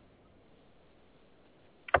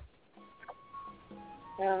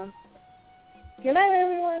 Good night,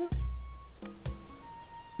 everyone.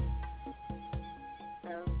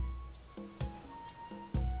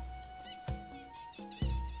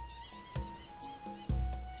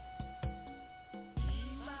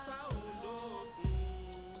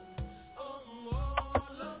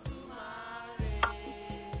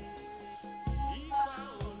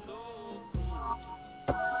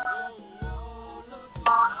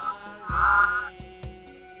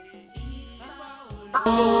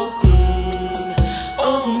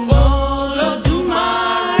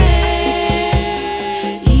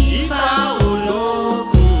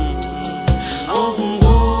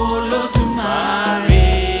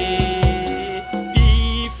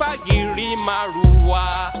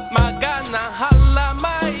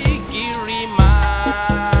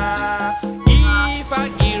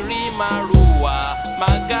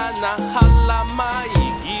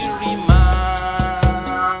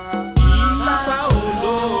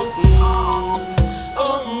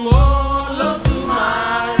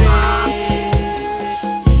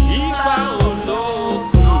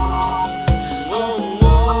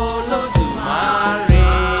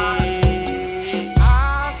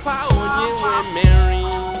 Mary.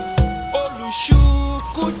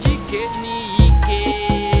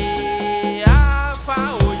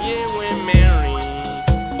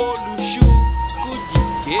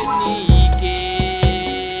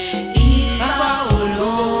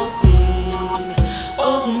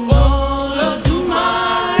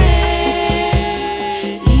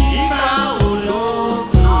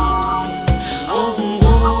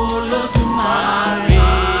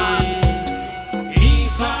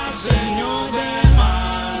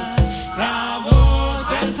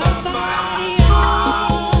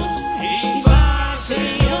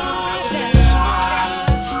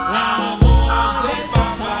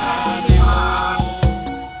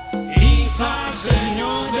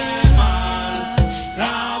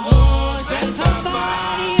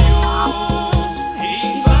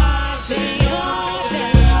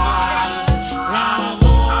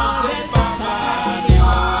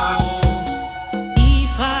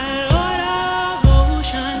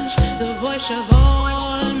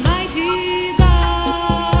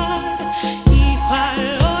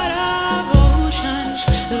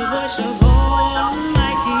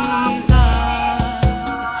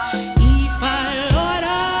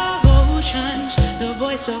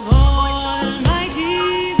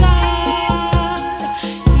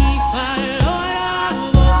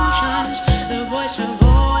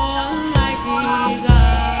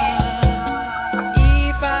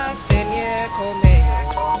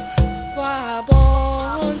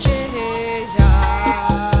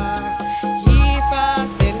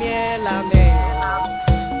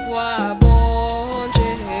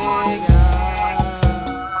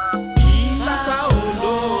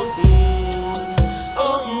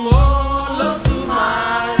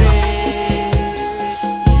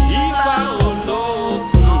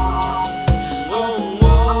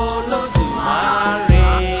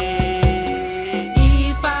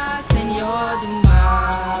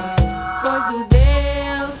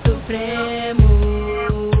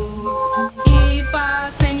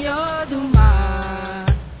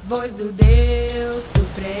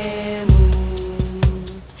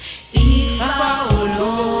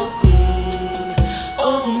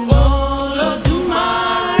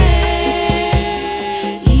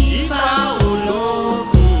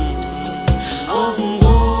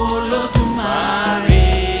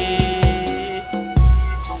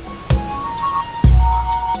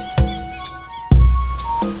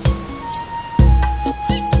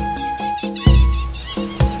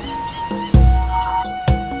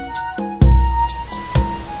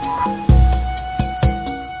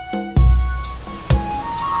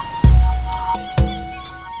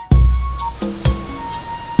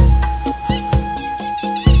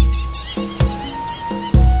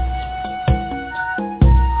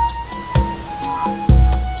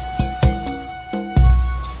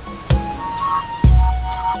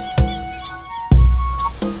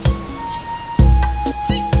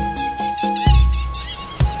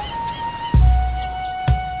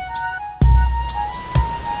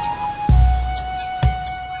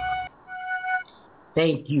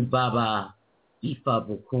 Thank you, Baba Ifa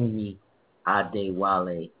Bukumi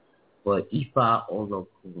Adewale, for Ifa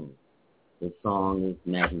Olokun. The song is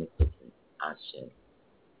magnificent. Ashe.